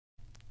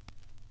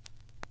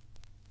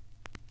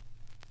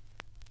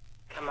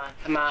on,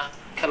 come on,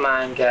 come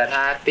on, get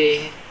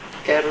happy.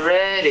 Get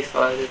ready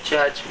for the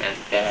judgment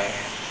day.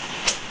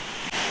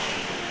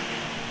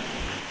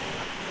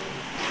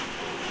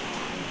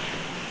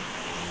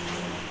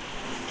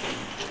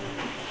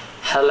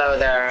 Hello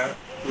there,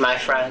 my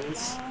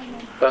friends.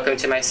 Welcome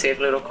to my safe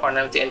little corner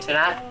of the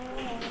internet.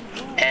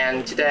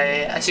 And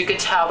today, as you can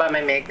tell by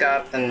my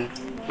makeup and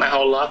my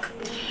whole look,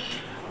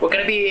 we're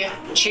gonna be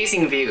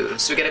chasing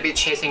views. We're gonna be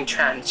chasing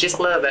trends just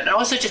a little bit. And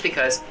also just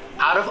because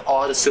out of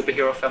all the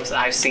superhero films that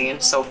I've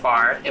seen so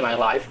far in my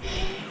life,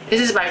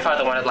 this is by far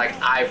the one that like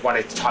I've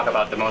wanted to talk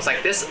about the most.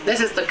 Like this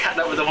is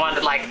the one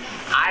that like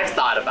I've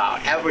thought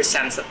about ever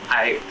since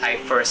I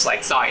first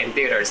like saw it in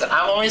theaters. And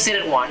I've only seen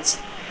it once,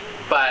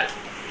 but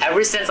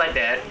ever since I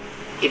did,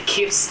 it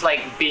keeps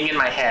like being in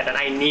my head and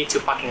I need to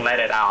fucking let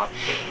it out.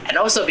 And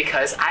also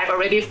because I've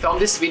already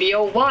filmed this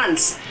video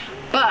once,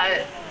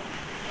 but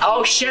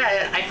oh shit,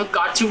 I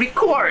forgot to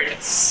record.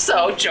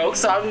 So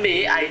joke's on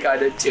me, I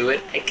gotta do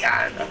it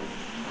again.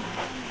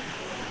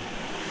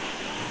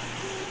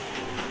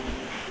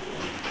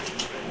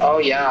 Oh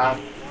yeah,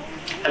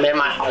 I'm in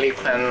my Harley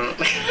Quinn.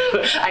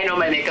 I know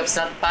my makeup's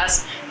not the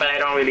best, but I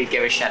don't really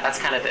give a shit. That's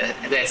kind of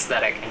the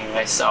aesthetic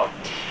anyway. So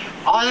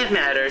all that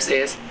matters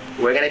is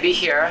we're gonna be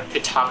here to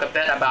talk a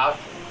bit about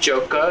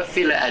Joker,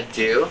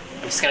 Deux.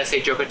 I'm just gonna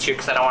say Joker 2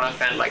 because I don't want to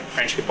offend like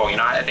French people, you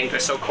know? I think they're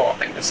so cool, I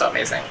think they're so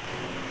amazing.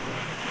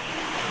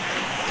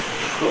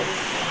 Cool.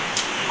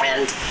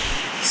 And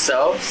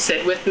so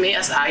sit with me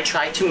as I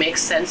try to make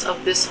sense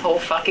of this whole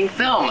fucking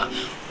film,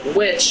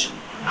 which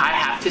I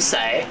have to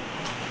say,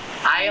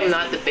 I am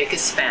not the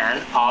biggest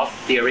fan of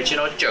the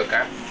original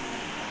Joker.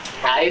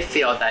 I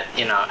feel that,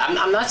 you know,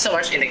 I'm not so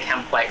much in the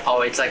camp like,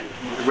 oh, it's like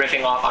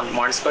riffing off on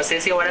Martin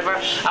Scorsese or whatever.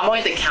 I'm more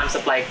in the camps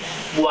of like,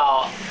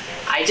 well,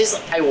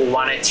 I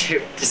wanted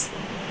to just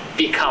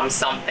become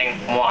something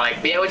more,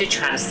 like be able to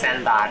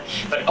transcend that.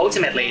 But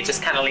ultimately, it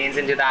just kind of leans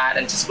into that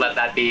and just let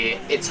that be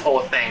its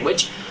whole thing,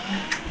 which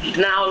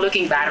now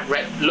looking back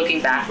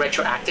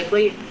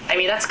retroactively, I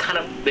mean, that's kind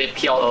of the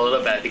appeal a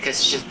little bit because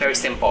it's just very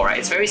simple, right?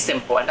 It's very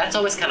simple, and that's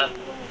always kind of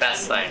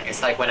best thing.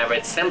 It's like whenever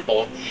it's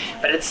simple,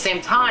 but at the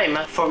same time,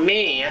 for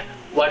me,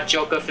 what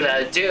Joker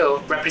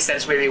Deux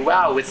represents really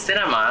well with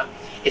cinema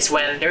is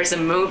when there's a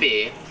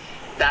movie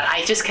that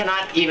I just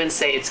cannot even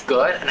say it's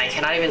good, and I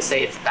cannot even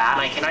say it's bad,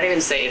 and I cannot even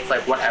say it's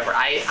like whatever.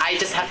 I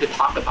just have to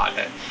talk about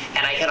it,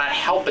 and I cannot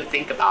help but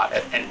think about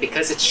it, and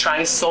because it's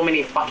trying so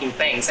many fucking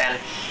things, and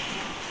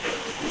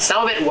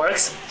some of it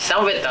works,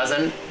 some of it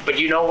doesn't, but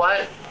you know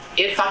what?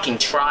 It fucking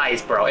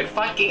tries, bro. It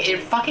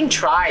fucking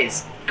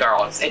tries,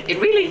 girls. It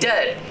really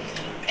did.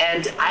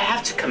 And I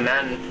have to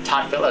commend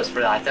Todd Phillips for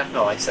that,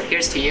 definitely. So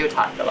here's to you,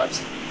 Todd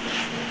Phillips.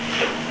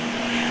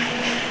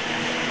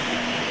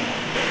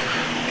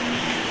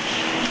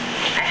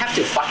 I have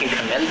to fucking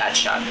commend that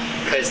shot,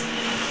 because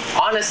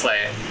honestly,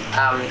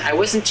 I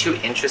wasn't too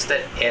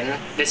interested in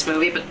this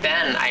movie, but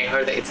then I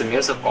heard that it's a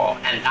musical,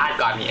 and that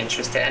got me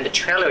interested, and the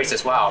trailers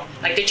as well.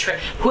 Like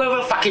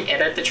whoever fucking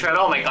edited the trailer,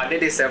 oh my god, they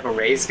deserve a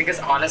raise, because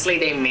honestly,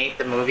 they made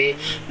the movie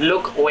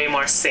look way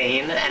more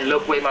sane and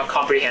look way more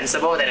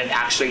comprehensible than it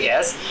actually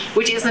is,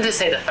 which isn't to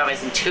say the film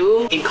isn't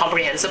too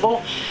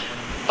incomprehensible,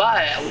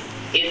 but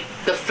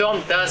the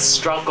film does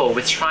struggle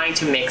with trying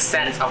to make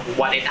sense of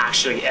what it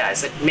actually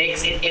is.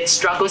 It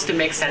struggles to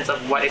make sense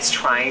of what it's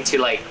trying to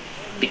like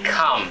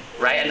become,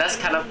 right? And that's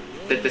kind of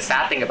the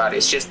sad thing about it.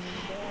 It's just,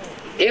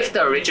 if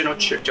the original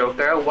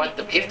Joker,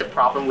 if the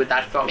problem with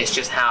that film is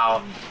just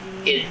how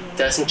it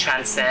doesn't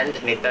transcend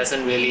and it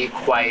doesn't really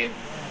quite,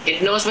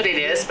 it knows what it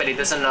is, but it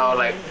doesn't know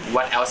like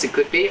what else it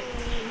could be.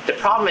 The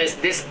problem is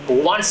this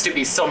wants to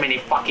be so many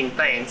fucking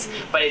things,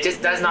 but it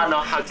just does not know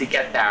how to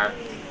get there,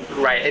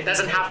 right? It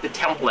doesn't have the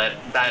template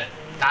that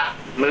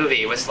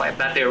movie was like,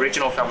 that the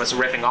original film was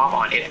riffing off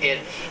on.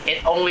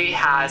 It only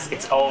has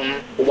its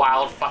own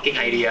wild fucking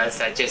ideas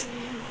that just,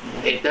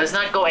 it does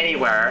not go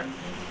anywhere,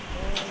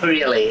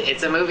 really.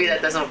 It's a movie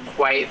that doesn't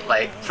quite,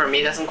 like, for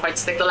me, doesn't quite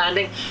stick the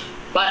landing,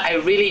 but I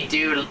really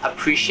do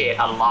appreciate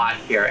a lot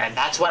here, and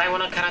that's what I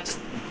want to kind of just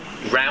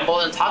ramble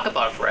and talk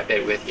about for a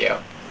bit with you.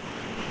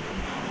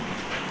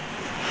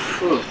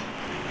 Whew.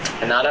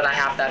 And now that I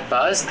have that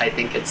buzz, I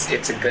think it's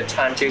a good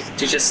time to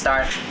just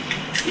start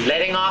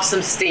letting off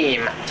some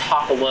steam,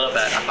 talk a little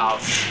bit about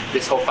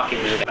this whole fucking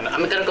movie.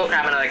 I'm gonna go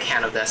grab another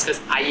can of this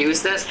because I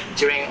used this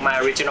during my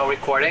original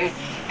recording,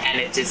 and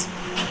it just,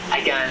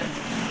 again,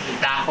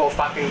 that whole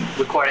fucking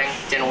recording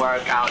didn't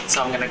work out,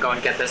 so I'm gonna go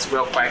and get this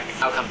real quick.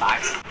 I'll come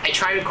back. I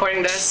tried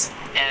recording this,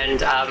 and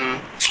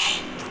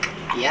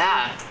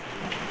yeah,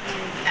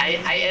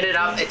 I ended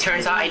up, it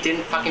turns out I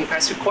didn't fucking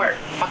press record.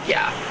 Fuck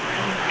yeah.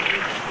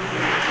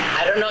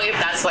 I don't know if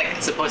that's like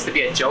supposed to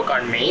be a joke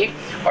on me,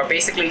 or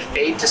basically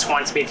fate just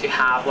wants me to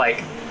have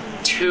like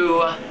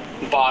 2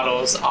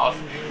 bottles of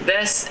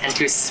this and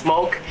to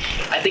smoke,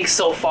 I think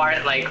so far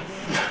like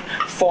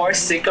 4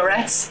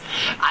 cigarettes.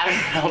 I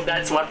don't know if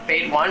that's what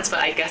fate wants, but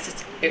I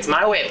guess it's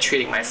my way of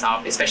treating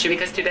myself, especially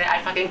because today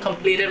I fucking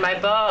completed my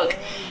book.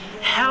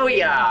 Hell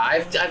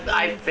yeah,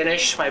 I've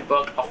finished my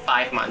book of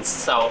 5 months,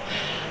 so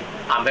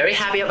I'm very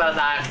happy about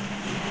that.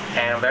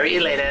 and I'm very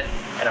elated,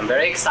 and I'm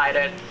very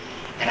excited,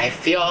 and I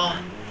feel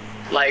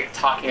like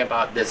talking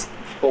about this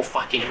whole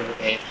fucking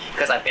movie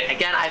because I've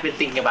been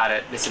thinking about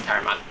it this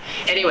entire month.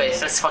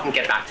 Anyways, let's fucking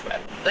get back to it.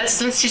 Let's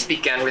just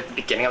begin with the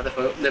beginning of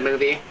the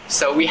movie.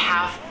 So we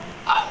have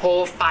a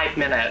whole 5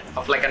 minutes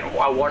of like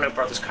a Warner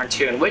Brothers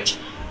cartoon, which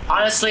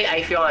honestly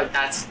I feel like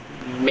I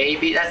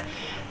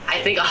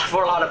think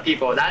for a lot of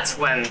people that's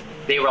when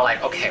they were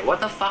like, okay, what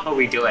the fuck are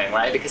we doing,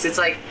 right? Because it's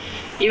like,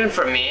 even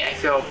for me, I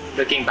feel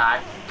looking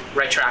back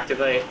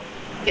retroactively,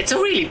 it's a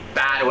really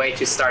bad way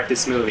to start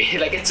this movie.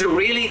 Like, it's a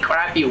really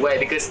crappy way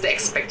because the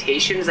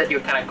expectations that you're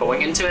kind of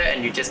going into it,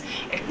 and you just,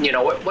 you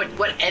know,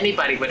 what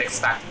anybody would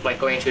expect, like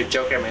going into a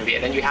Joker movie,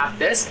 and then you have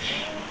this.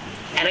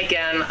 And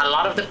again, a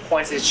lot of the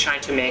points it's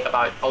trying to make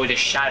about, oh, the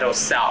shadow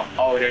self,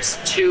 oh, there's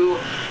two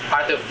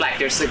Arthur Fleck,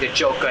 there's like the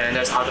Joker and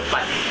there's Arthur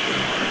Fleck.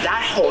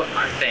 That whole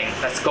thing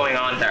that's going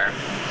on there,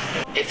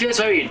 it feels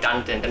very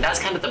redundant, and that's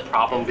kind of the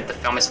problem with the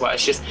film as well.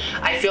 It's just,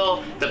 I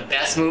feel the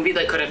best movie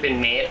that could have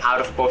been made out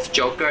of both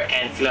Joker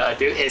and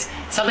Folie is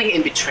something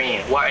in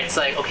between, where it's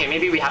like, okay,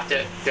 maybe we have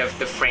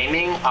the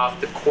framing of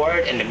the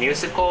chord and the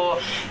musical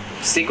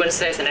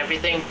sequences and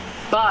everything,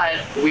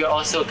 but we are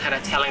also kind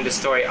of telling the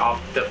story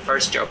of the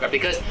first Joker,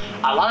 because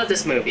a lot of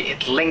this movie,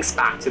 it links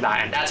back to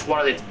that, and that's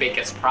one of its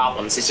biggest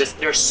problems. It's just,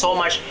 there's so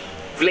much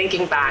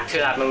linking back to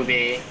that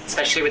movie,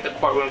 especially with the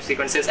courtroom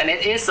sequences, and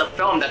it is a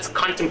film that's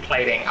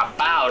contemplating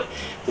about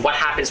what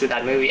happens with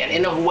that movie, and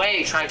in a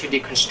way trying to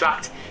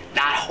deconstruct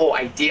that whole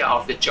idea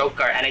of the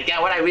Joker. And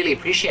again, what I really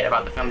appreciate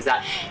about the film is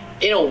that,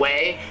 in a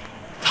way,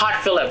 Todd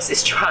Phillips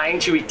is trying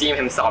to redeem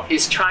himself.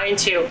 He's trying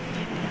to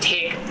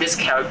take this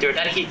character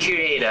that he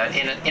created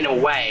in a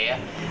way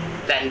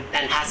that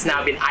and has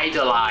now been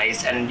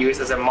idolized and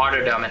used as a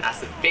martyrdom and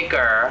as a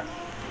figure,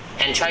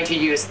 and trying to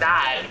use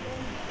that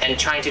and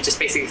trying to just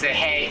basically say,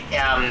 hey,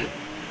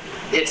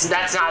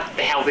 that's not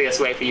the healthiest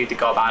way for you to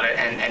go about it,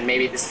 and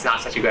maybe this is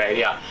not such a good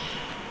idea.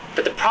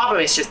 But the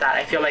problem is just that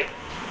I feel like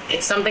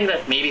it's something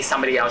that maybe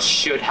somebody else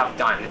should have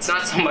done. It's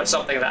not so much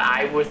something that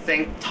I would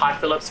think Todd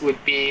Phillips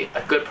would be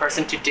a good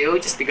person to do,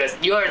 just because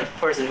you're the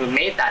person who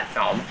made that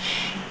film.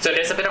 So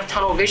there's a bit of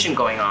tunnel vision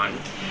going on.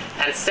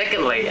 And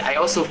secondly, I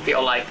also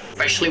feel like,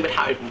 especially with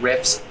how it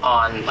riffs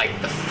on like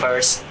the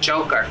first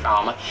Joker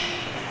film,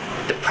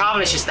 the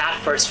problem is just that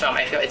first film,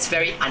 I feel it's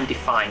very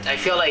undefined. I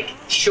feel like,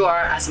 sure,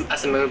 as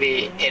a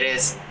movie,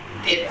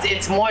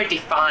 it's more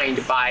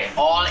defined by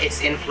all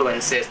its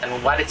influences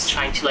and what it's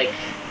trying to, like,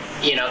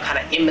 you know, kind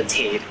of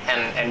imitate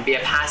and be a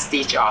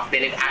pastiche of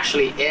than it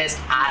actually is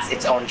as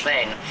its own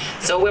thing.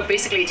 So we're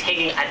basically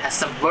taking a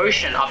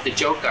subversion of the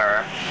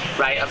Joker,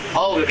 right? Of,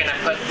 oh, we're gonna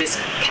put this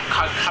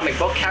comic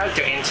book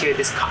character into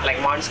this like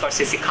Martin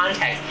Scorsese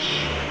context.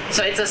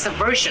 So it's a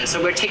subversion.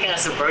 So we're taking a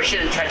subversion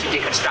and trying to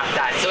deconstruct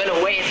that. So in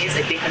a way, it is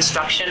a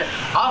deconstruction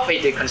of a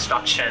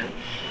deconstruction.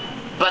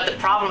 But the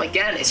problem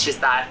again is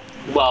just that,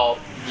 well,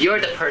 you're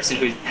the person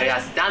who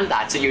has done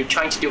that, so you're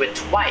trying to do it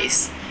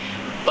twice.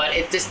 But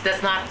it just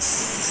does not,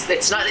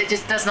 it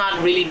just does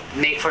not really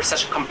make for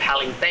such a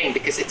compelling thing,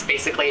 because it's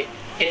basically,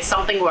 it's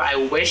something where I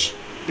wish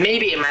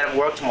maybe it might have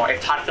worked more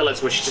if Todd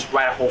Phillips would just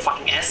write a whole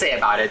fucking essay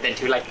about it than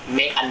to like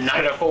make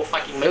another whole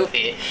fucking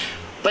movie.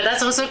 But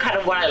that's also kind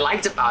of what I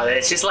liked about it.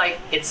 It's just like,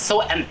 it's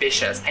so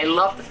ambitious. I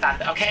love the fact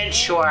that, okay,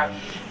 sure,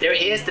 there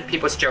is the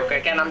People's Joker.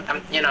 Again,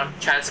 I'm you know,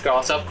 trans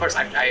girl, so of course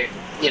I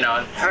you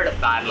know, heard of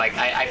that. Like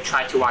I've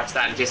tried to watch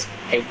that and just,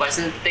 I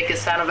wasn't the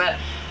biggest fan of it,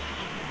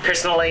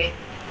 personally.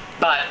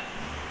 But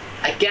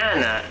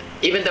again,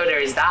 even though there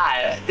is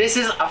that, this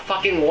is a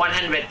fucking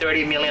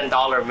 $130 million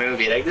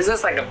movie. Like, this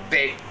is like a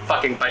big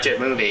fucking budget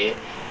movie,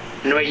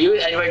 and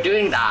we're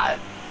doing that,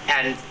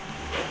 and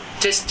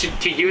just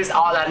to use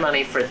all that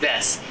money for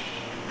this.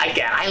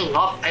 Again, I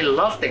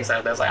love things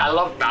like this. Like, I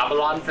love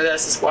Babylon for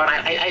this as well.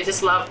 And I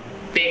just love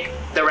big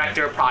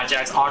director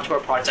projects, auteur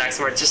projects,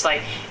 where it's just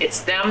like,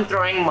 it's them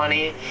throwing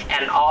money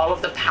and all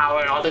of the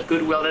power and all the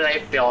goodwill that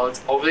they've built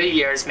over the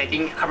years,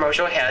 making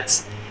commercial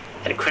hits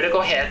and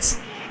critical hits,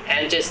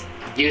 and just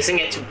using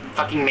it to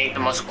fucking make the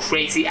most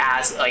crazy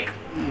ass, like,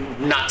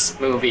 nuts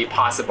movie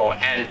possible.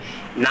 And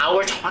now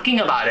we're talking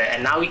about it,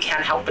 and now we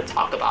can't help but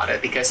talk about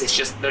it, because it's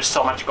just, there's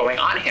so much going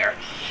on here.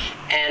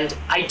 And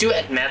I do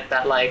admit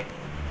that, like,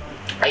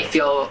 I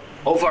feel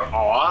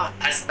overall,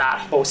 as that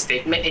whole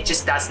statement, it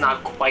just does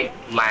not quite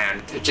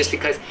land, just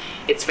because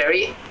it's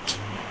very,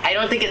 I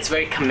don't think it's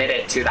very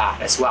committed to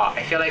that as well.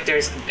 I feel like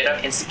there's a bit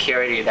of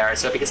insecurity there.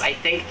 So because I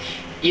think,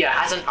 yeah,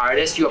 as an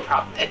artist,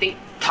 I think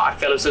Todd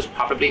Phillips was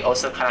probably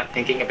also kind of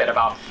thinking a bit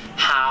about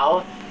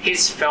how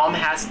his film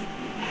has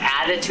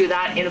added to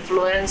that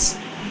influence.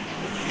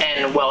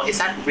 And well, is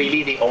that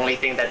really the only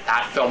thing that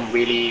that film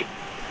really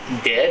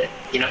did,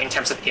 you know, in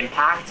terms of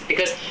impact?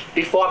 Because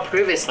before,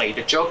 previously,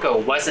 the Joker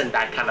wasn't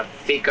that kind of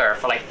figure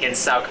for like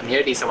incel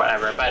communities or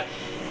whatever. But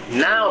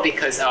now,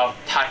 because of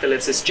Todd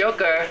Phillips'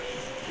 Joker,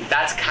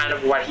 that's kind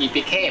of what he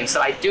became. So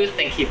I do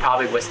think he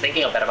probably was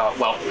thinking a bit about,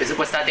 well,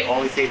 was that the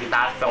only thing that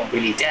that film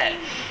really did?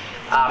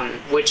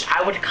 which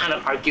I would kind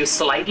of argue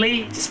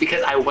slightly, just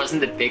because I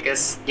wasn't the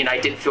biggest, you know, I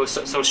didn't feel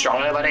so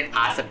strongly about it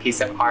as a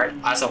piece of art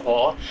as a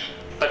whole.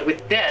 But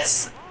with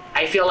this,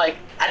 I feel like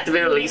at the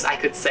very least I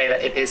could say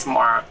that it is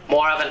more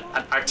of an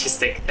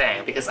artistic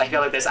thing, because I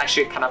feel like there's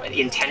actually kind of an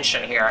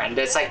intention here, and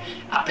there's like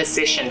a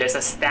position, there's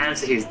a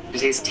stance that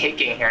he's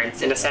taking here.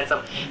 It's in the sense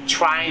of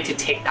trying to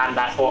take down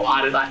that whole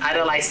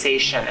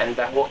idolization and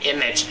the whole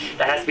image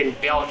that has been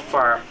built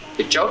for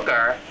the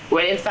Joker,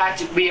 when in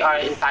fact we are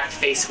in fact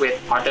faced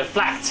with Arthur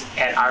Fleck,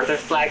 and Arthur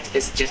Fleck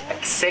is just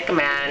a sick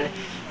man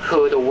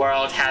who the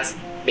world has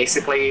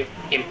basically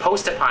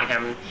imposed upon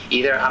him,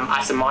 either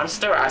as a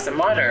monster or as a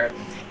martyr.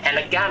 And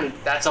again,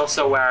 that's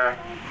also where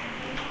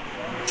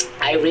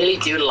I really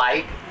do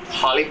like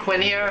Harley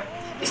Quinn here,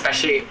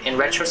 especially in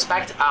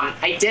retrospect.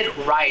 I did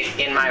write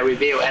in my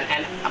review,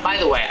 and by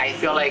the way, I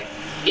feel like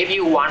if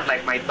you want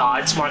like my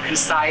thoughts more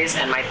concise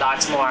and my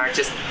thoughts more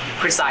just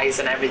precise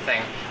and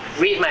everything,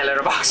 read my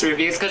Letterboxd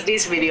reviews, because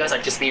these videos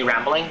are just me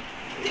rambling.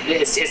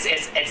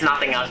 It's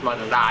nothing else more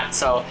than that.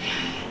 So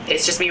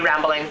it's just me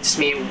rambling, just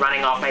me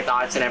running off my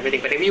thoughts and everything.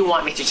 But if you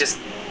want me to just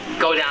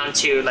go down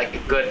to like a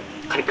good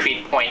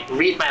concrete point,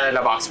 read my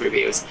Letterboxd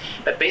reviews.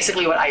 But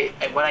basically what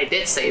I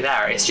did say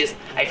there is just,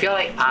 I feel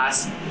like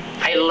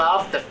I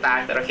love the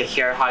fact that, okay,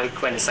 here Harley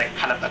Quinn is like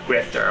kind of a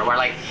grifter, where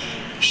like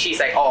she's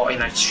like, oh, you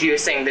know,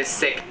 choosing this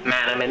sick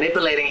man and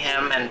manipulating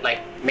him and like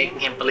making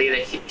him believe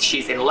that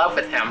she's in love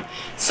with him,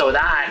 so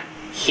that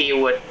he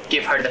would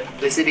give her the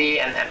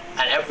publicity and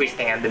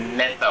everything, and the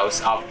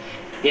mythos of,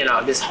 you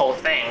know, this whole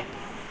thing.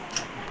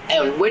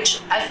 And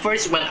which at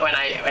first when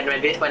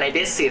I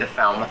did see the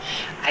film,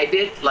 I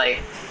did like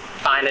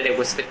find that it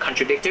was a bit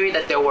contradictory,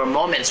 that there were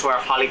moments where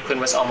Harley Quinn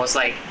was almost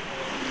like,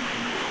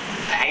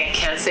 I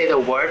can't say the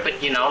word,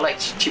 but you know, like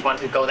she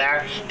wanted to go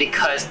there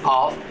because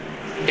of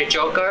the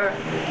Joker,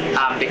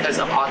 because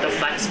of Arthur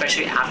Fleck,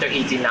 especially after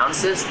he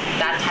denounces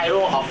that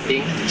title of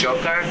being the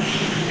Joker.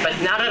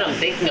 But now that I'm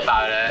thinking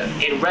about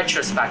it, in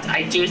retrospect,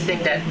 I do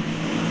think that,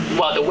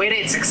 well, the way that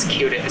it's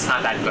executed is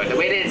not that good. The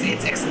way that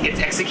it's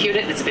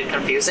executed, it's a bit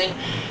confusing.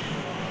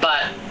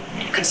 But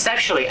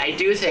conceptually, I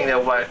do think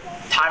that what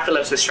Todd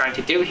Phillips was trying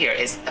to do here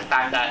is the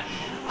fact that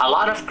a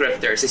lot of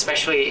grifters,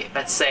 especially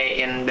let's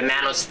say in the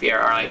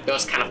manosphere or like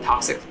those kind of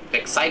toxic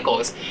big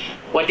cycles,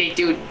 what they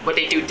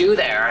do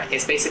there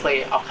is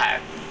basically, okay,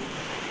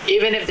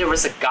 even if there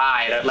was a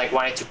guy that like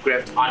wanted to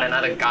grift on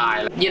another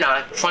guy, you know,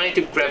 like trying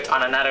to grift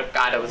on another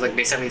guy that was like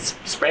basically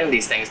spreading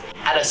these things,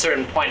 at a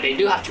certain point they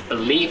do have to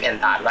believe in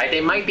that, right?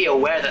 They might be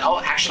aware that,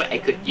 oh, actually I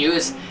could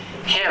use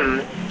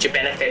him to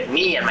benefit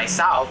me and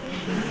myself,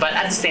 but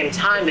at the same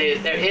time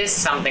there is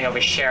something of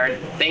a shared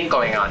thing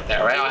going on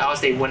there, right? Or else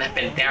they wouldn't have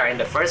been there in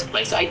the first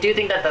place. So I do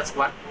think that that's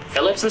what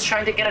Phillips was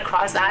trying to get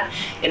across, that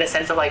in a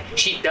sense of like,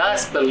 she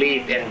does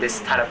believe in this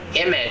kind of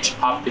image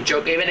of the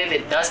Joker, even if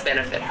it does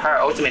benefit her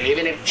ultimately,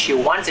 even if she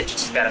wants it to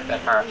just benefit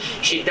her,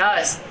 she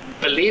does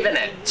believe in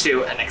it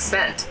to an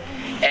extent.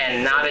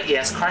 And now that he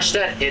has crushed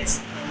it, it's,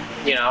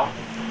 you know,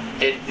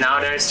 now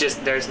there's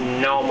just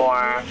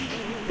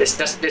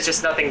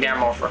nothing there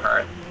more for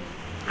her.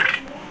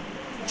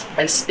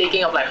 And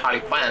speaking of like Harley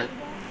Quinn,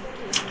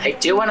 I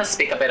do want to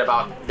speak a bit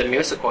about the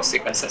musical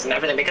sequences and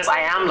everything, because I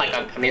am like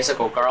a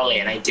musical girly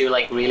and I do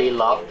like really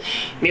love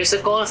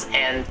musicals,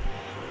 and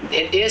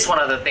it is one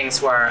of the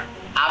things where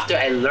after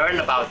I learned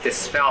about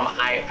this film,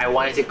 I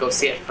wanted to go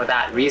see it for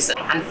that reason.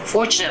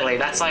 Unfortunately,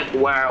 that's like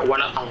where a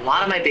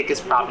lot of my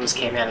biggest problems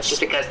came in. It's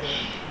just because,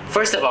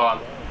 first of all,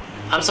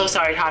 I'm so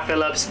sorry, Todd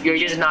Phillips, you're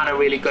just not a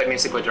really good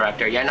musical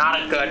director. You're not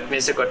a good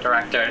musical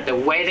director. The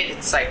way that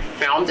it's like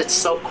filmed, it's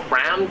so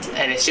crammed,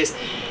 and it's just,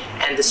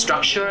 and the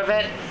structure of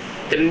it,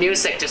 the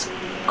music just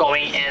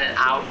going in and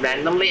out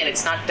randomly, and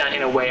it's not done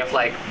in a way of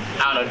like,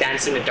 I don't know,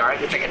 Dance in the Dark.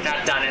 It's like, it's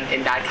not done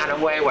in that kind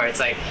of way where it's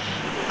like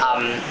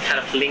kind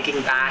of linking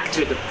back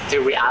to the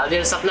reality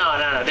and stuff. No,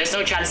 there's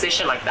no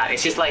transition like that.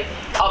 It's just like,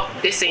 oh,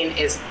 this scene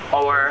is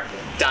over,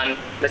 done,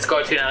 let's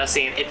go to another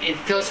scene. It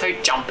feels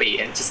very jumpy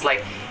and just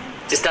like,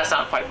 just does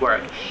not quite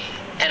work.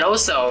 And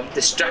also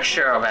the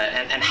structure of it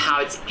and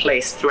how it's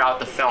placed throughout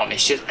the film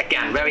is just,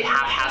 again, very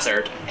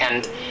haphazard,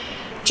 and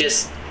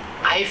just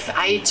I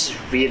just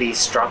really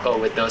struggle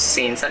with those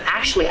scenes. And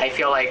actually I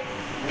feel like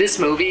this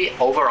movie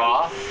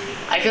overall,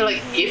 I feel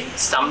like if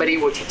somebody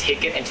were to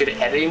take it into the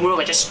editing room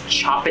and just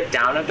chop it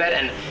down a bit,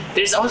 and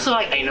there's also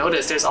like, I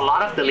noticed there's a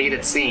lot of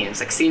deleted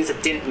scenes, like scenes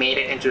that didn't make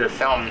it into the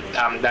film,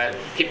 that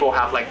people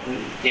have like,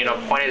 you know,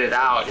 pointed it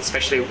out,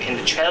 especially in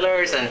the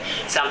trailers and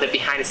some of the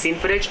behind the scene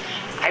footage.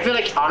 I feel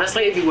like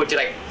honestly, if you were to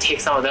like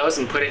take some of those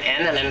and put it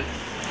in and then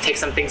take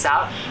some things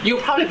out,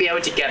 you'll probably be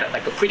able to get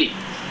like a pretty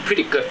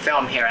good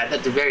film here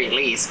at the very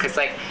least. Because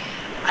like,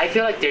 I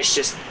feel like there's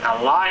just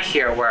a lot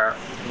here where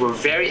we're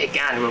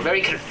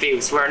very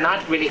confused. We're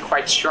not really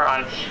quite sure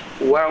on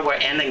where we're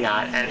ending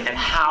at and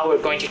how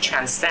we're going to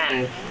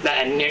transcend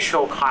that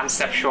initial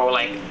conceptual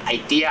like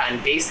idea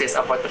and basis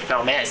of what the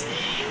film is.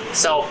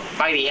 So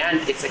by the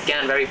end, it's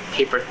again very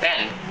paper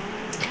thin.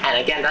 And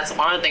again, that's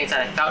one of the things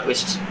that I felt,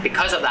 which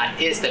because of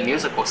that is the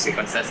musical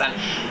sequences. And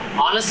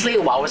honestly,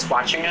 while I was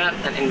watching it,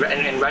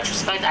 and in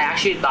retrospect, I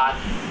actually thought,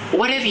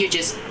 what if you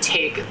just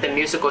take the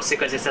musical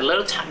sequences, the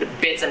little tiny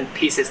bits and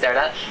pieces there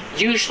that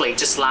usually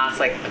just last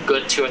like a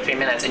good 2 or 3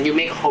 minutes, and you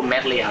make a whole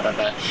medley out of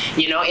it.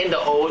 You know, in the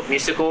old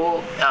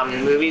musical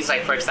movies,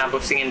 like for example,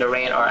 Singing in the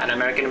Rain or An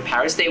American in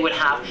Paris, they would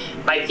have,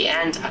 by the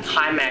end, a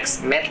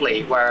climax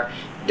medley where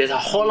there's a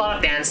whole lot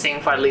of dancing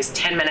for at least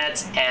 10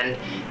 minutes, and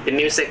the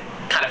music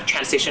kind of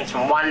transitions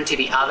from one to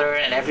the other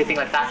and everything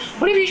like that.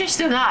 What if you just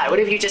do that? What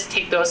if you just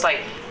take those like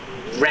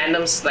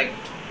random like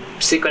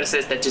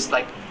sequences that just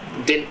like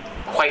didn't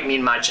quite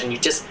mean much, and you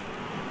just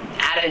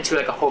add it into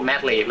like a whole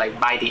medley like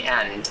by the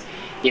end,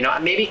 you know?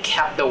 Maybe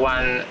kept the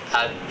one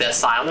the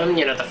Asylum,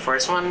 you know, the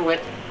first one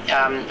with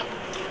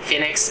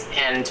Phoenix,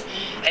 and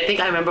I think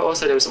I remember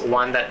also there was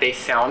one that they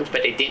filmed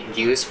but they didn't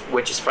use,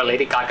 which is for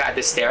Lady Gaga at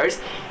the stairs.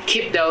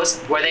 Keep those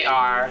where they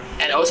are,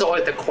 and also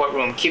at the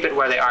courtroom, keep it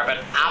where they are, but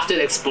after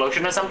the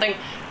explosion or something,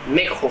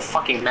 make a whole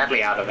fucking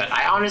medley out of it.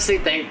 I honestly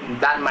think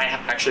that might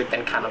have actually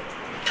been kind of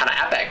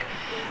epic,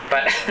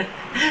 but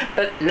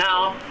but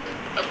now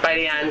by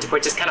the end we're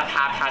just kind of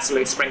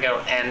haphazardly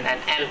sprinkled, and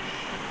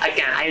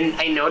again,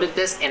 I noted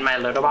this in my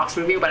Letterboxd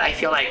review, but I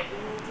feel like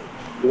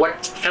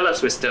what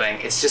Phillips was doing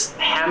is just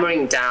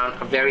hammering down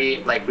a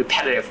very like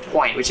repetitive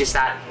point, which is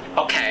that,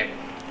 okay,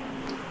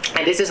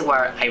 and this is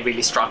where I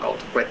really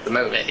struggled with the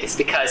movie, is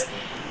because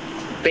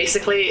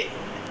basically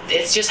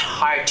it's just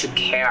hard to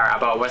care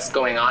about what's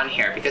going on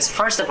here, because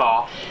first of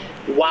all,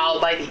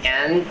 while by the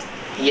end,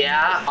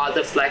 yeah,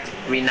 Arthur Fleck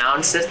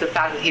renounces the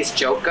fact that he's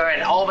Joker,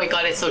 and oh my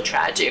god, it's so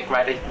tragic,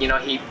 right? You know,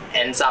 he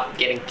ends up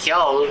getting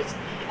killed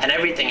and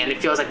everything, and it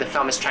feels like the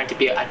film is trying to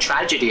be a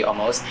tragedy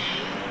almost.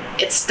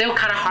 It's still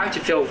kind of hard to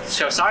feel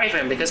so sorry for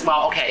him, because,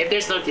 well, okay, if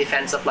there's no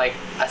defense of like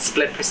a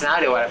split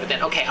personality or whatever,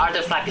 then okay,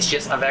 Arthur Fleck is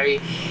just a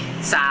very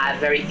sad,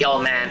 very ill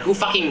man who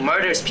fucking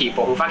murders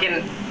people, who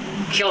fucking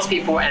kills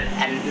people,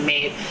 and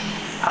made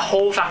a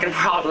whole fucking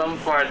problem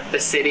for the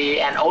city.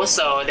 And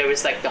also there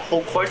was like the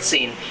whole court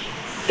scene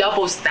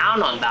doubles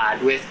down on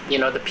that with, you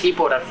know, the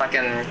people that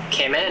fucking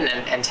came in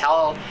and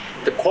tell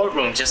the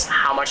courtroom just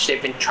how much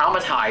they've been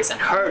traumatized and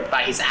hurt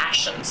by his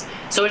actions.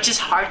 So it's just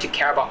hard to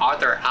care about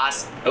Arthur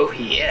as who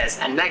he is.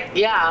 And like,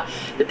 yeah,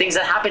 the things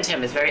that happened to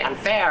him is very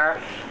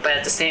unfair, but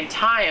at the same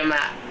time,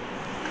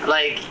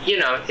 like, you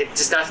know, it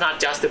just does not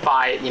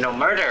justify, you know,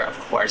 murder, of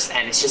course.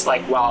 And it's just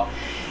like, well,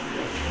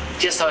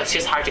 just so it's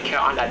just hard to care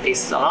on that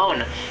basis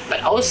alone.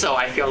 But also,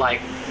 I feel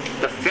like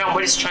the film,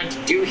 what it's trying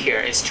to do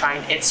here is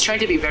it's trying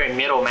to be very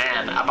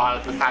middleman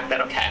about the fact that,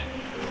 okay,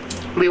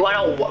 we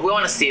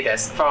want to see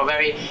this from a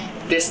very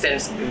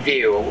distant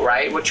view,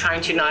 right? We're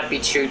trying to not be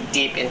too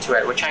deep into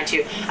it. We're trying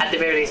to, at the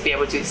very least, be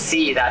able to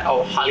see that,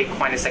 oh, Harley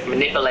Quinn is like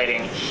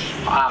manipulating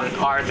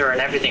Arthur and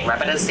everything, right?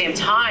 But at the same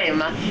time,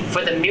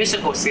 for the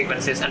musical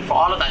sequences and for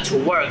all of that to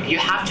work, you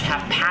have to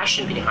have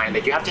passion behind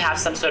it. You have to have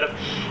some sort of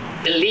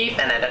belief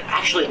in it, that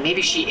actually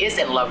maybe she is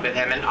in love with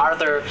him and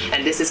Arthur,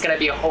 and this is going to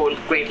be a whole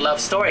great love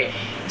story.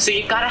 So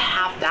you gotta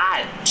have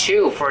that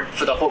too for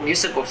the whole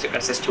musical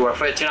sequences to work,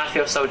 for it to not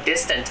feel so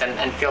distant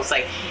and feels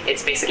like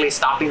it's basically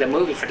stopping the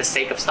movie for the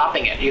sake of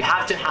stopping it. You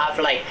have to have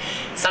like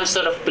some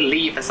sort of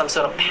belief and some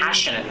sort of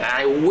passion in it. And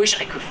I wish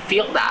I could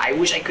feel that. I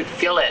wish I could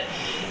feel it,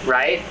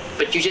 right?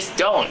 But you just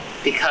don't,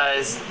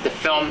 because the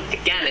film,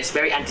 again, is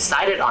very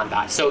undecided on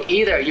that. So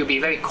either you be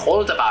very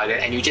cold about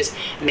it and you just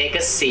make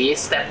us see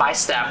step by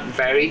step,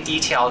 very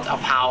detailed,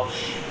 of how,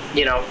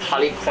 you know,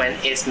 Harley Quinn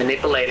is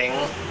manipulating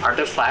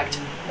Arthur Fleck,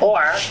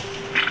 or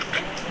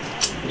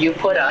you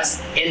put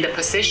us in the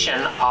position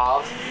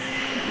of,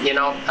 you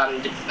know,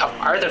 of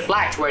Arthur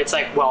Fleck, where it's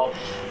like, well,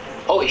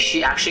 oh, is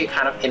she actually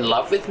kind of in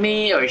love with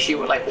me, or is she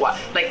like what?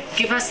 Like,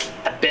 give us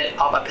a bit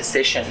of a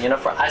position, you know,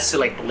 for us to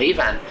like believe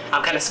in.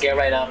 I'm kind of scared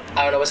right now.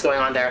 I don't know what's going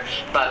on there,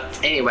 but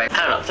anyway,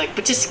 I don't know. Like,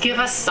 but just give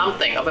us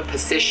something of a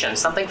position,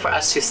 something for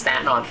us to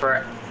stand on,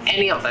 for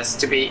any of us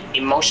to be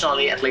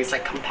emotionally at least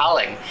like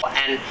compelling.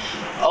 And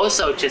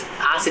also, just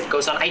as it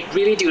goes on, I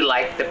really do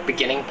like the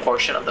beginning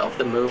portion of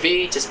the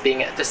movie, just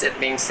it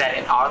being set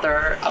in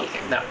Arthur,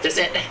 just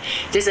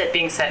it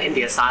being set in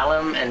the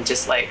asylum, and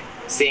just like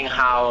seeing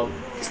how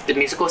the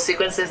musical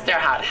sequences there,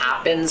 how it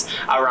happens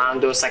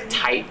around those like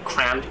tight,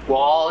 cramped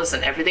walls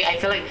and everything. I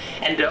feel like,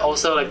 and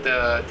also like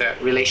the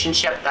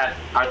relationship that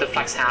Arthur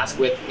Fleck has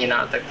with, you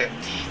know,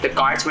 the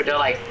guards, where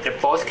they're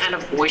both kind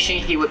of wishing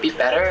he would be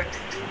better,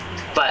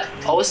 but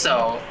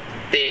also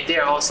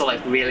they're also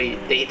like really,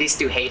 they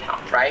still hate him,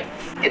 right?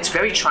 It's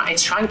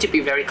trying to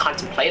be very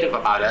contemplative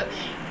about it,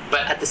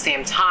 but at the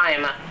same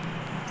time,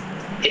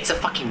 it's a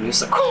fucking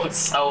musical.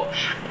 So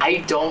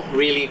I don't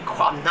really,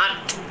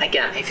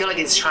 again, I feel like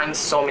it's trying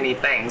so many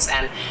things,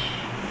 and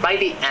by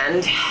the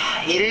end,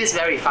 it is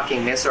very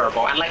fucking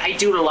miserable. And like, I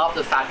do love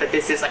the fact that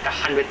this is like a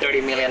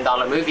 $130 million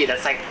movie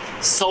that's like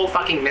so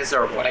fucking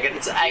miserable.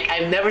 Like,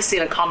 I've never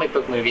seen a comic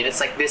book movie that's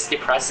like this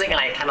depressing, and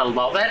I kind of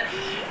love it.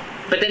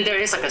 But then there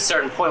is like a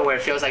certain point where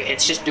it feels like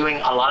it's just doing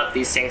a lot of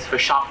these things for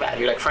shock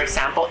value. Like, for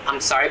example, I'm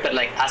sorry, but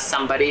like, as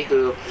somebody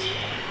who,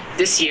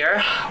 this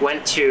year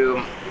went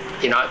to,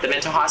 you know, the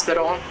mental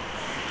hospital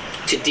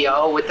to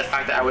deal with the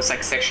fact that I was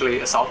like sexually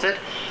assaulted.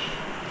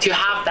 To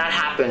have that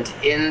happened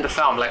in the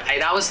film, like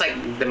that was like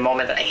the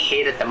moment that I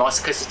hated the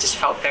most, because it just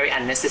felt very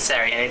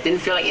unnecessary and it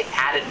didn't feel like it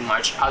added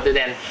much other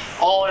than,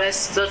 oh,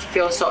 let's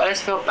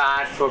feel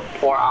bad for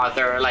poor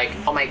Arthur, like,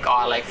 oh my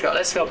god, like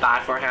let's feel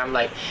bad for him,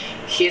 like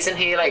isn't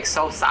he like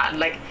so sad?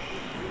 Like,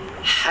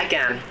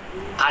 again,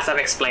 as I've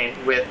explained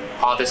with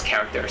all this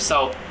character.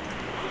 So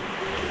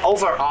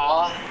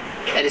overall,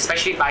 and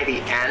especially by the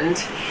end,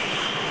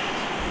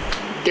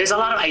 there's a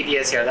lot of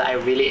ideas here that I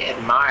really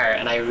admire,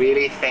 and I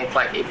really think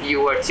like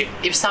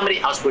if somebody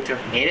else would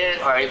have made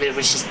it, or if it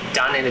was just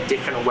done in a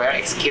different way,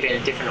 executed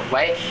in a different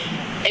way,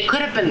 it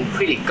could have been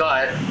pretty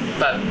good.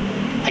 But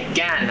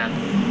again,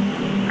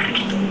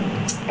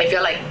 I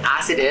feel like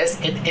as it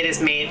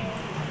is made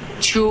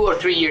 2 or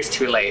 3 years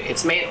too late.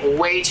 It's made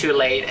way too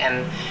late,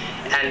 and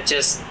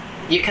just,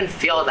 you can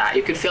feel that.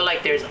 You can feel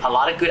like there's a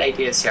lot of good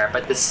ideas here,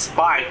 but the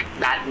spark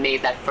that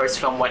made that first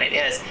film what it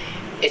is,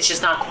 it's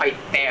just not quite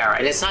there.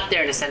 And it's not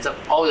there in the sense of,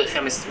 oh, the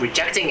film is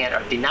rejecting it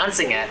or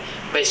denouncing it,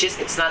 but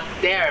it's not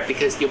there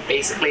because you're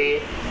basically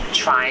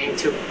trying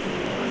to,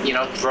 you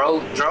know, throw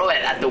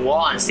it at the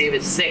wall and see if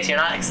it sticks. You're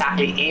not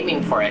exactly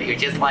aiming for it. You're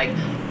just like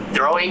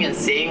throwing and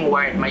seeing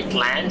where it might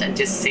land and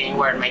just seeing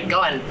where it might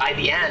go. And by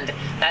the end,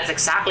 that's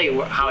exactly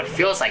how it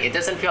feels like. It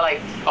doesn't feel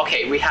like,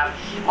 okay, we have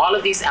all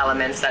of these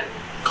elements that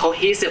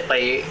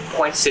cohesively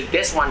points to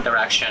this one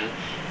direction.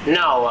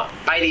 No,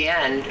 by the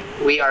end,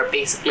 we are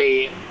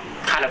basically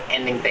kind of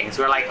ending things.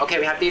 We're like, okay,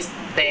 we have these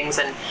things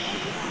and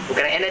we're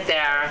gonna end it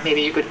there.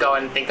 Maybe you could go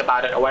and think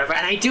about it or whatever.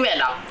 And I do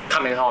end up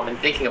coming home and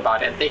thinking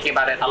about it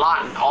a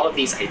lot, and all of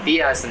these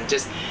ideas and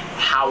just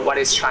what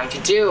it's trying to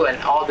do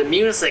and all the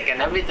music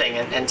and everything,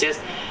 and just,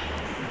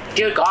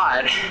 dear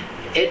God,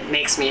 it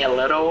makes me a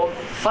little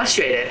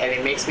frustrated and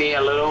it makes me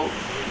a little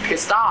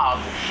pissed off.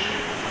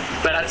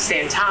 But at the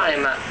same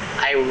time,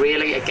 I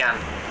really, again,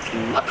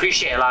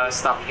 appreciate a lot of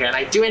stuff here, and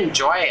I do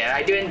enjoy it.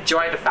 I do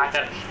enjoy the fact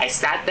that I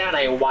sat there and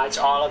I watched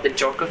all of the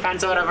Joker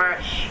fans or whatever,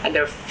 and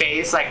their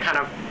face like kind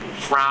of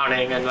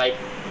frowning, and like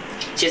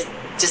just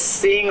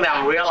seeing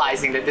them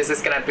realizing that this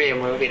is gonna be a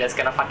movie that's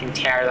gonna fucking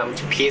tear them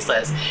to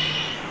pieces.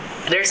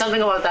 There's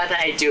something about that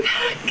I do,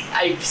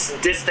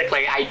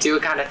 sadistically, I do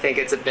kind of think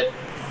it's a bit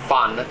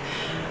fun.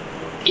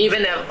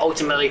 Even if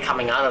ultimately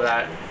coming out of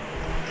that,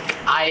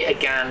 I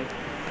again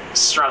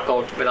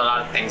struggled with a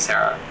lot of things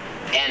here.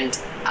 And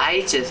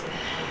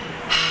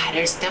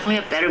there's definitely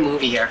a better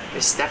movie here.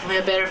 There's definitely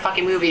a better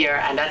fucking movie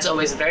here, and that's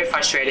always very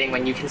frustrating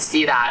when you can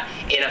see that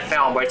in a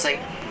film where it's like,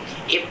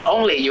 if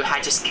only you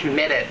had just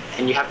committed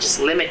and you have just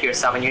limit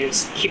yourself and you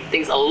just keep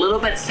things a little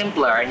bit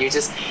simpler and you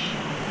just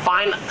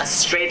find a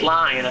straight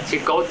line to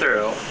go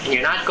through, and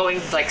you're not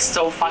going like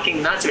so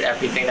fucking nuts with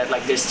everything that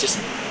like there's just,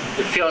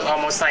 it feels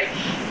almost like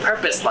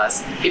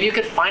purposeless. If you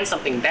could find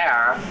something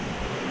there,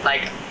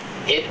 like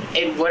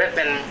it would have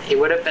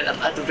been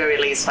at the very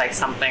least like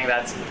something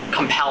that's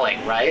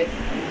compelling, right?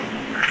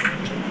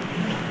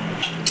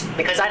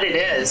 Because as it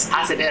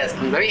is,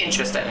 I'm very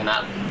interested in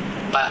that.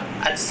 But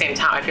at the same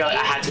time, I feel like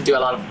I had to do a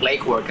lot of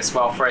legwork as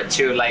well for it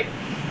to like,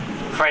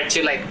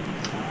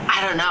 I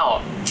don't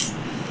know.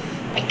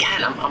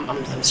 Again,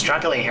 I'm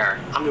struggling here.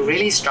 I'm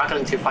really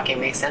struggling to fucking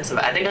make sense of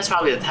it. I think that's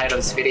probably the title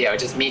of this video,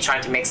 just me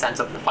trying to make sense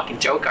of the fucking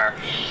Joker.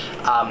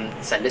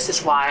 So this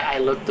is why I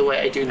look the way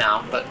I do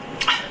now, but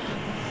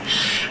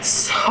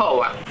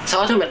so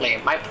ultimately,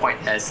 my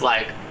point is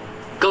like,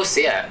 go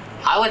see it.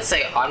 I would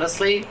say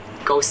honestly,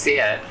 go see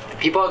it.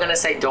 People are gonna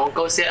say don't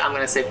go see it. I'm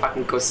gonna say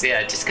fucking go see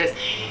it, just because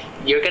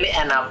you're gonna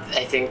end up,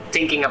 I think,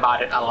 thinking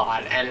about it a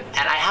lot. And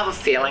I have a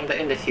feeling that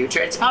in the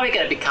future, it's probably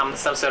gonna become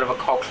some sort of a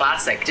cult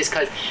classic, just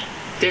because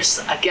there's,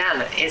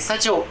 again, it's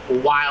such a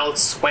wild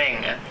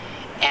swing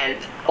and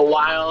a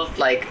wild,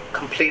 like,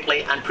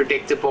 completely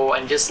unpredictable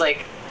and just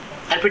like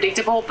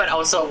unpredictable, but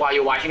also while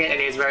you're watching it,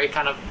 and it's very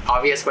kind of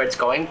obvious where it's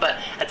going, but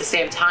at the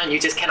same time, you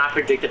just cannot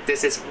predict that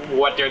this is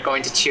what they're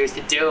going to choose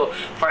to do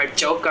for a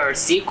Joker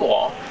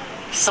sequel.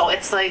 So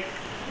it's like,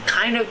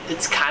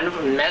 it's kind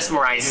of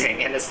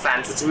mesmerizing in a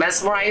sense. It's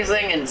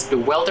mesmerizing and it's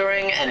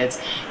bewildering and it's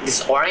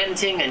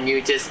disorienting, and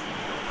you just,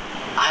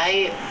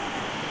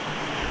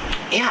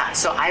 yeah,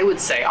 so I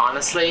would say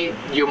honestly,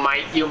 you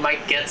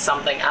might get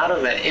something out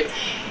of it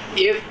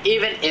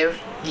even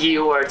if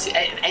you were to,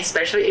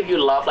 especially if you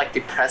love like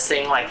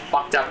depressing, like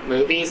fucked up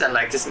movies and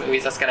like just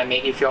movies that's gonna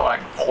make you feel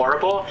like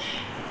horrible.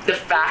 The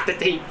fact that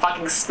they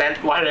fucking spent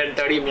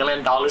 $130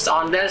 million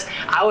on this,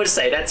 I would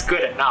say that's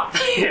good enough.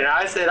 You know,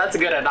 I would say that's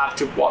good enough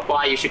to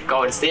why you should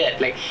go and see it.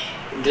 Like,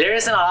 there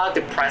isn't a lot of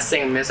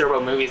depressing,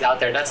 miserable movies out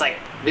there that's like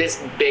this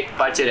big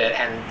budgeted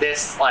and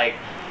this like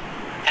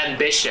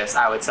ambitious,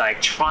 I would say,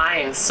 like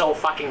trying so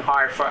fucking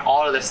hard for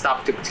all of this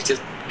stuff to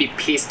just be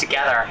pieced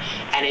together,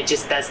 and it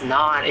just does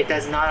not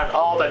at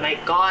all. But my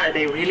God, are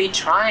they really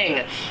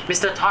trying?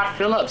 Mr. Todd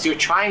Phillips, you're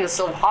trying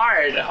so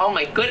hard. Oh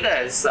my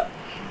goodness.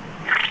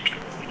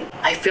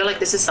 I feel like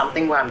this is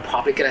something where I'm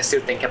probably gonna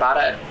still think about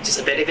it just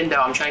a bit, even though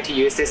I'm trying to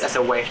use this as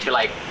a way to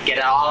like get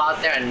it all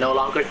out there and no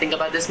longer think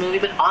about this movie.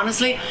 But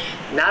honestly,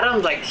 now that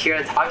I'm like here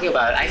and talking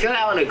about it, I feel like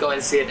I want to go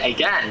and see it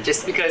again,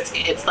 just because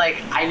it's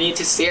like I need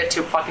to see it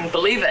to fucking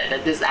believe it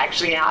that this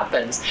actually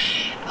happens.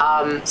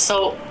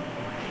 So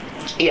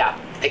yeah,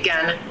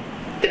 again,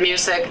 the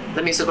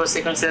musical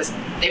sequences.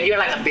 If you're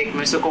like a big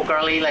musical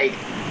girly, like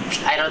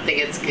I don't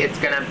think it's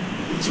gonna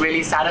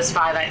really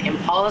satisfy that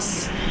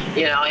impulse,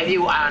 you know, if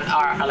you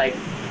are like,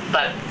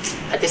 but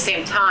at the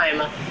same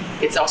time,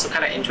 it's also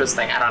kind of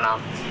interesting. I don't know.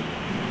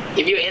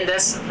 If you're in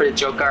this for the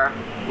Joker,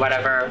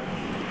 whatever,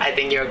 I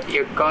think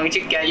you're going to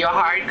get your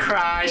heart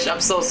crushed.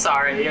 I'm so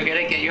sorry, you're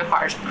gonna get your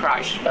heart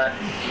crushed, but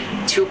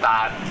too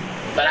bad.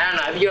 But I don't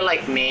know, if you're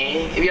like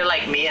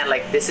me and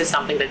like this is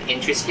something that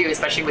interests you,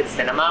 especially with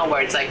cinema,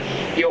 where it's like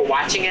you're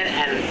watching it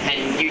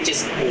and you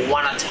just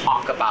want to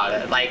talk about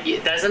it. Like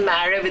it doesn't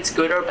matter if it's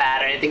good or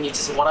bad or anything, you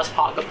just want to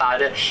talk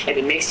about it, and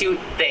it makes you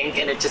think,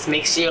 and it just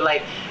makes you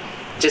like,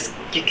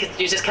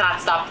 you just cannot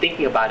stop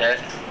thinking about it.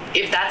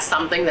 If that's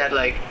something that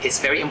like is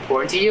very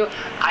important to you,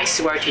 I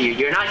swear to you,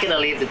 you're not gonna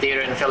leave the theater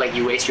and feel like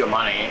you waste your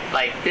money.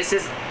 Like this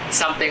is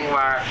something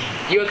where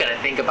you're gonna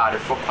think about it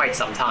for quite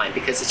some time,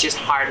 because it's just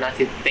hard not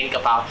to think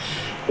about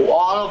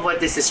all of what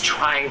this is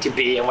trying to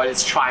be and what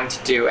it's trying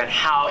to do, and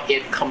how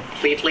it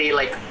completely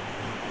like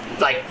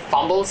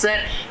fumbles it,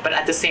 but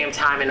at the same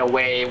time in a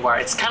way where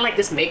it's kind of like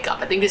this makeup.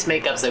 I think this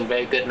makeup is a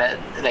very good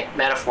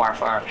metaphor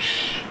for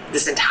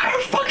this entire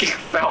fucking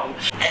film.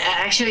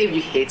 Actually, if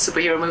you hate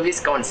superhero movies,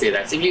 go and see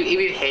this. If you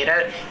hate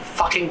it,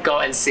 fucking go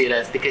and see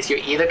this, because you're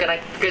either gonna,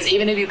 because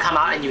even if you come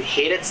out and you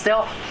hate it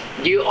still,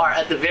 you are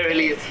at the very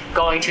least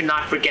going to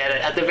not forget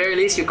it. At the very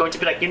least, you're going to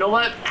be like, you know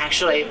what,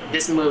 actually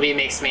this movie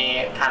makes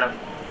me kind of,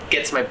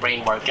 gets my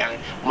brain working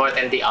more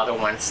than the other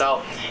one.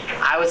 So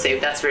I would say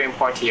if that's very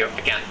important to you,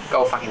 again,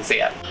 go fucking see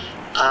it.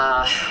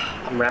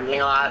 I'm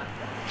rambling a lot.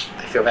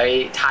 I feel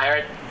very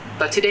tired,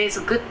 but today is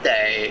a good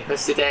day,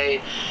 because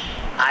today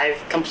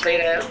I've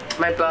completed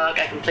my book.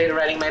 I completed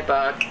writing my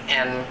book,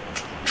 and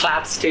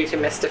claps to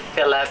Mr.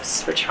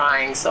 Phillips for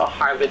trying so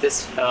hard with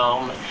this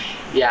film.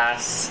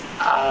 Yes.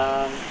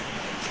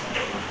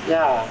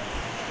 Yeah.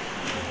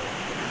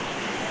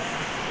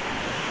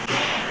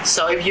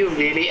 So if you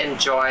really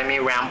enjoy me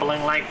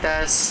rambling like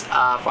this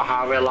for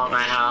however long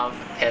I have,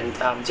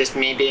 and just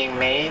me being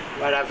me,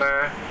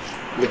 whatever,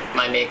 with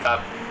my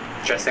makeup,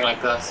 dressing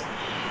like this,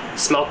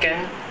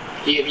 smoking,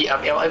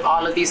 if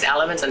all of these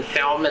elements in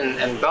film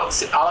and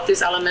books, if all of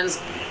these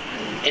elements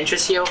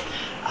interest you,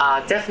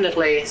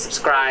 definitely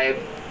subscribe,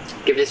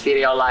 give this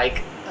video a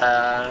like,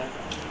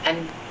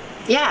 and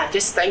yeah,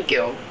 just thank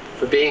you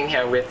for being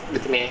here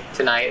with me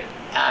tonight,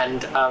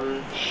 and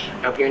I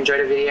hope you enjoyed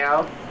the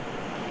video.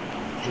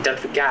 And don't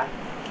forget,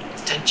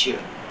 don't you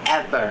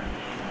ever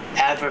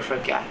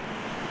forget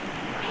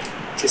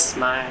to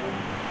smile.